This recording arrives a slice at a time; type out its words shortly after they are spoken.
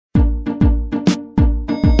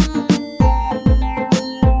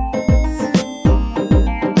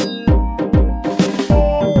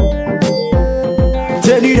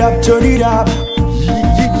up, turn it up.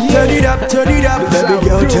 Turn it up, turn it up, baby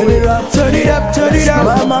girl, turn it up, turn it up, turn it up.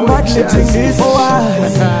 Mama, bad letting this.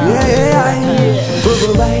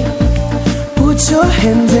 Put your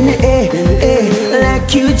hands in the air,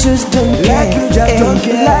 like you just don't care. Like you just don't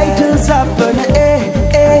care. Lighters up in the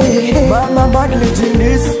air, mama, bad letting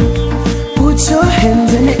this. Put your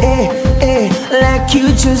hands in the air, like you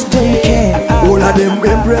just don't care. All of them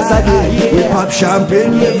embrace again. We pop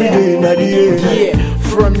champagne every day in the air. Yeah,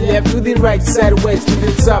 from left to the right, sideways to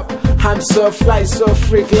the top. I'm so fly, so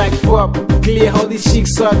freak like pop. Clear, all these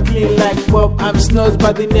chicks are clean like pop. I'm Snowze,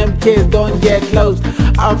 but in them case don't get lost.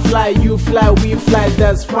 I fly, you fly, we fly,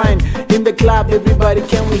 that's fine. In the club, everybody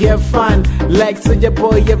can we have fun? Like Soldier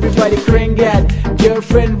Boy, everybody crank that.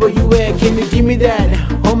 Girlfriend, boy, you where? Can you give me that?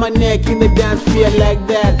 On my neck in the dance, feel like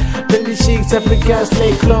that. Then the chicks, Africans,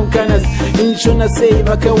 like cloncanas. In Shona say,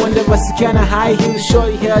 Vaka wonder Vasikana, high heel,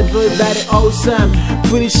 short hair, draw that awesome.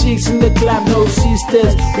 Pretty chicks in the club, no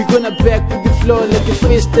sisters. We gonna back to the floor like a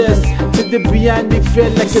fisters. To the beyond, me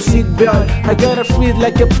feel like a seatbelt. I gotta freeze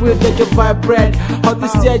like a breathe, like a vibrate. All the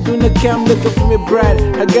stage on the cam looking for me bright.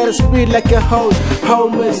 I gotta speed like a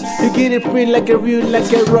homeless. You get it free like a real,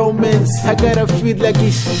 like a romance. I gotta feel like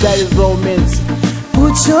it's that is romance.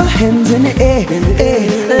 Put your hands in the air,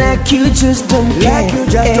 like you just don't care. Like you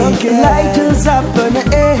just don't care. Lighters up in the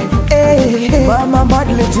air, mama, bad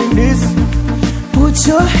letting this. Put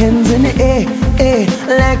your hands in the air,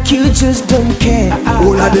 like you just don't care.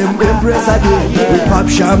 All of them embrace again. We pop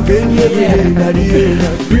champagne every day in the air.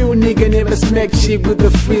 Real nigga never smack shit with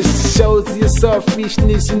the fist. Shows your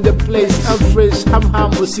selfishness in the place. I'm fresh, I'm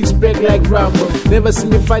humble, six pack like Rambo. Never see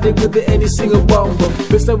me fighting with any single bomber.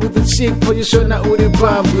 Best up with the chick, put your show now with the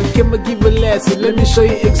bamboo. Can I give a lesson? Let me show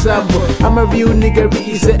you example. I'm a real nigga,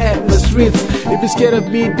 really easy at my streets. If you're scared of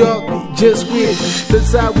me, dog, just quit.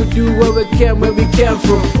 That's how we do what we can, where we came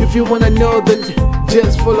from. If you wanna know, then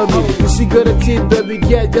just follow me. You see, got a teeth, baby,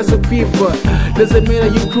 yeah, just a people. Doesn't matter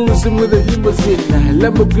you cruising with a limousine,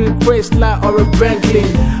 Lamborghini, Chrysler, or a Bentley.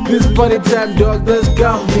 This party time, dog, that's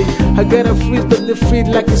gambling. I gotta freeze, but the feet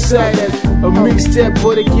like a silence. A mixtape,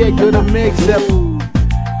 for the kid, gonna mix up.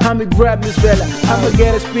 I'ma grab this fella, I'ma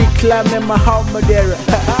get a speed climb in my heart, Madeira.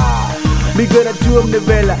 Me gonna do him the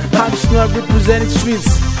vela. I'm Snowze representing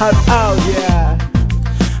streets. I'm out, yeah.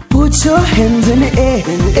 Put your hands in the air,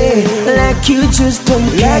 like you just don't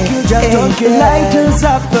care. Like you just don't care. Lighters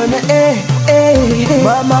up in the air,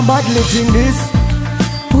 mama, bad letting this.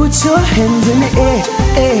 Put your hands in the air,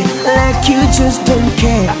 like you just don't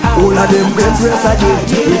care. All of them embrace again.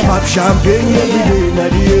 We pop champagne every day in the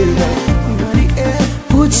air.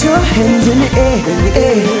 Put your hands in the air,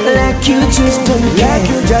 like you just don't care. Like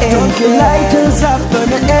you just don't care. Lighters up in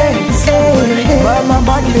the air, mama,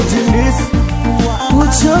 bad letting this.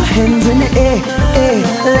 Put your hands in the air,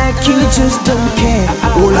 like you just don't care.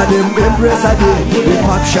 All of them embrace again. We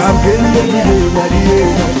pop champagne every day in the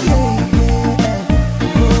air.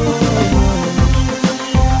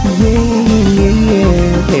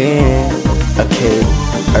 Yeah. Okay,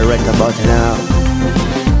 alright about now.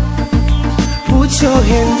 Put your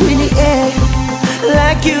hands in the air,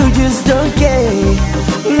 like you just don't care.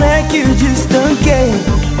 Like you just don't care.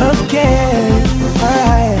 Okay,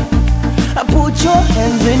 alright. Put your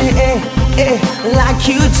hands in the air, like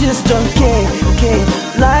you just don't care.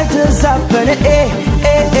 Lighters up in the air,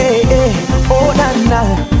 oh na na.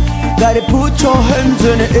 Gotta put your hands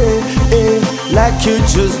in the air, like you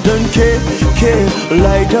just don't care.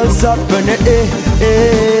 Lighters up in the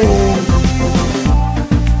air.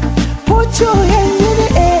 Put your hands in the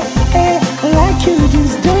air, like you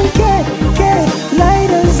just don't care.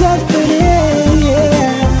 Lighters up in the air,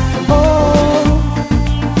 yeah. Oh,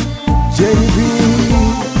 JB,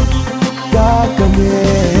 dark and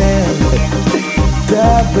yeah,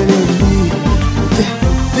 dubblin.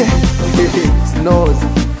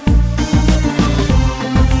 Snowze.